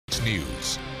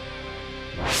News.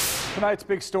 Tonight's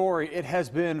big story, it has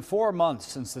been 4 months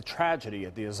since the tragedy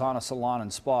at the Azana Salon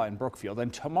and Spa in Brookfield,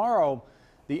 and tomorrow,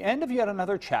 the end of yet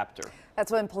another chapter.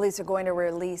 That's when police are going to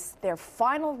release their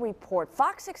final report.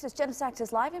 Fox 6's Jenna Sachs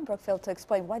is live in Brookfield to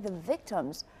explain why the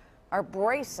victims are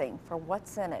bracing for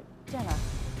what's in it. Jenna.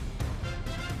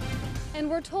 And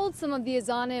we're told some of the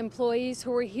Azana employees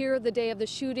who were here the day of the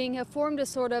shooting have formed a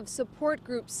sort of support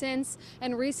group since,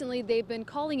 and recently they've been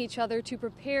calling each other to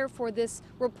prepare for this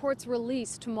report's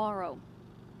release tomorrow.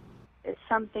 It's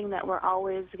something that we're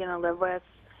always going to live with,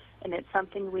 and it's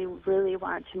something we really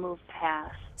want to move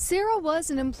past. Sarah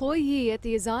was an employee at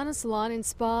the Azana Salon and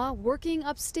Spa, working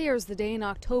upstairs the day in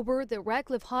October that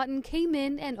Radcliffe Houghton came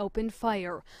in and opened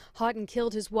fire. Houghton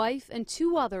killed his wife and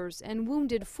 2 others and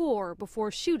wounded 4 before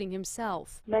shooting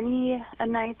himself. Many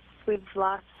nights we've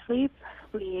lost sleep.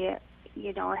 We,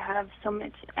 have so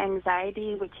much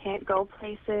anxiety. We can't go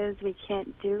places. We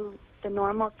can't do the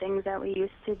normal things that we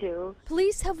used to do.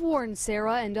 Police have warned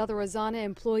Sarah and other Azana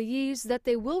employees that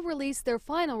they will release their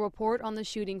final report on the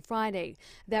shooting Friday.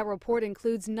 That report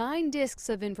includes 9 discs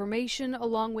of information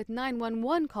along with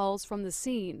 911 calls from the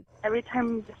scene. Every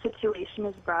time the situation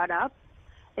is brought up,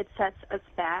 it sets us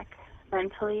back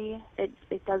mentally.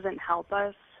 It doesn't help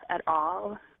us at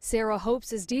all. Sarah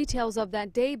hopes as details of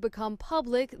that day become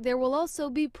public, there will also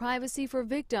be privacy for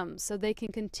victims so they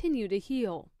can continue to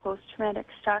heal. Post-traumatic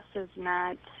stress is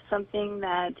not something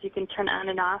that you can turn on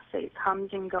and off. It comes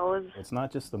and goes. It's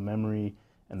not just the memory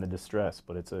and the distress,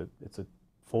 but it's a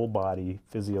full-body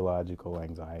physiological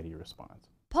anxiety response.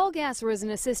 Paul Gasser is an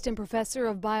assistant professor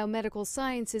of biomedical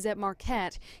sciences at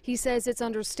Marquette. He says it's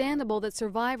understandable that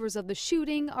survivors of the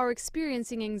shooting are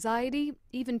experiencing anxiety,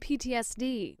 even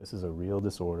PTSD. This is a real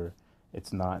disorder.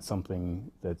 It's not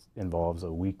something that involves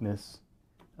a weakness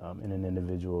in an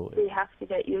individual. We have to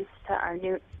get used to our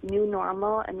new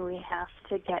normal, and we have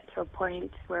to get to a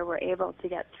point where we're able to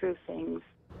get through things.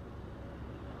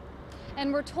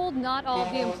 And we're told not all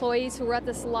of the employees who were at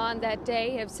the salon that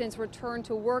day have since returned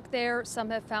to work there. Some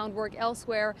have found work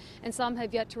elsewhere, and some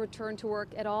have yet to return to work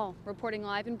at all. Reporting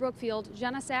live in Brookfield,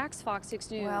 Jenna Sachs, Fox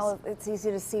 6 News. Well, it's easy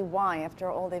to see why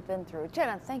after all they've been through.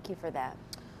 Jenna, thank you for that.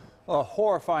 A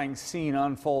horrifying scene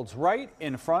unfolds right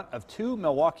in front of 2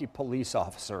 Milwaukee police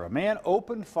officers. A man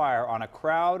opened fire on a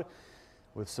crowd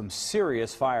with some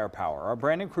serious firepower. Our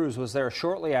Brandon Cruz was there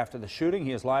shortly after the shooting.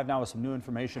 He is live now with some new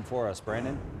information for us.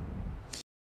 Brandon?